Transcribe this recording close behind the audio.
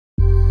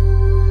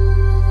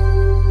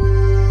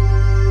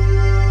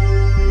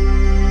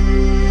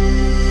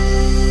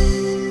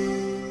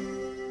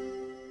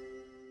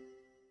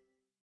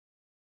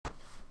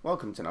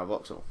Welcome to Now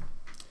Vauxhall.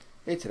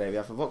 Here today we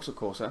have a Vauxhall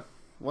CORSA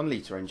 1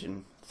 litre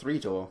engine,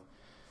 3-door,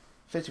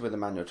 fitted with a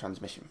manual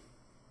transmission.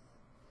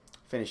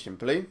 Finished in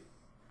blue,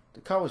 the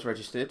car was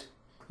registered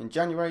in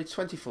January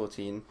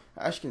 2014,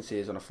 as you can see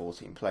is on a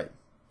 14 plate.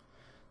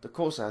 The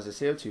CORSA has a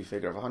CO2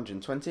 figure of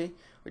 120,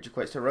 which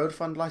equates to a road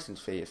fund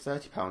licence fee of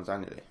 £30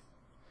 annually.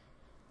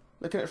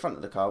 Looking at the front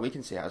of the car, we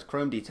can see it has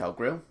chrome detailed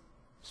grille,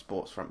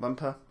 sports front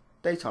bumper,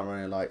 daytime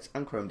running lights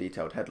and chrome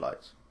detailed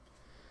headlights.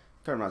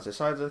 Going around to the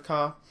side of the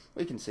car,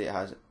 we can see it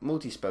has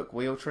multi-spoke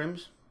wheel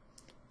trims,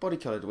 body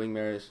coloured wing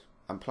mirrors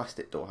and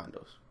plastic door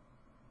handles.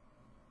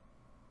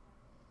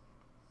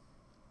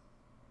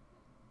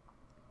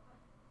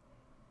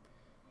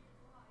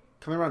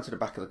 Coming around to the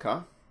back of the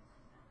car,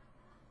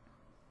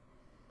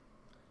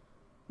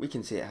 we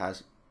can see it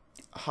has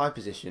a high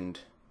positioned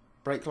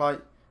brake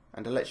light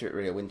and electric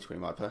rear windscreen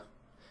wiper.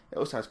 It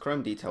also has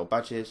chrome detailed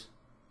badges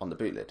on the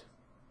boot lid.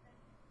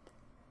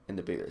 In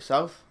the boot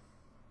itself,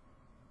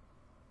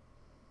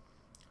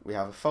 we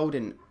have a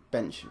folding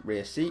bench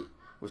rear seat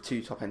with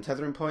 2 top end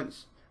tethering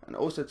points and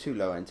also 2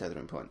 lower end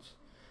tethering points.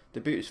 The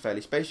boot is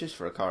fairly spacious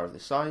for a car of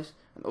this size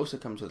and also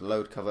comes with a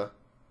load cover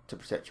to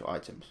protect your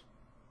items.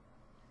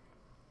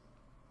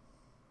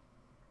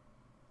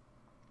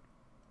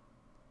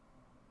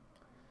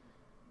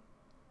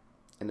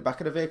 In the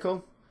back of the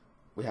vehicle,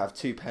 we have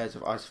 2 pairs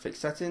of ISOFIX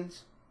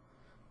settings,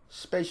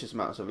 spacious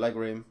amounts of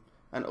legroom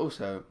and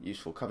also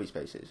useful cubby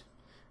spaces.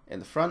 In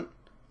the front,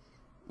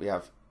 we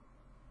have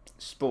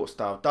sport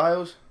style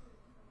dials,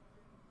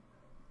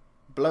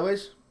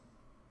 blowers,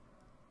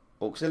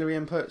 auxiliary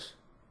inputs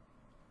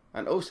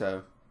and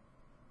also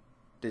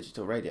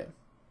digital radio.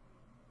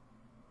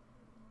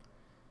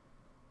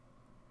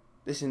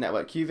 This is a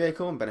Network Q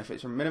vehicle and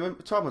benefits from a minimum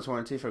of 12 months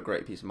warranty for a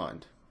great peace of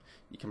mind.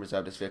 You can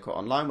reserve this vehicle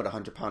online with a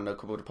 £100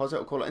 no-cobble deposit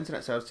or call our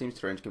internet sales teams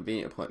to arrange a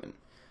convenient appointment.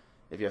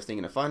 If you are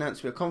thinking of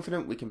finance, we are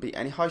confident we can beat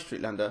any high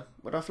street lender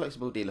with our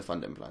flexible dealer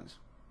funding plans.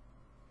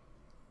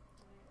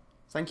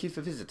 Thank you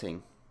for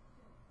visiting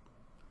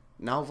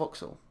Now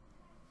Vauxhall.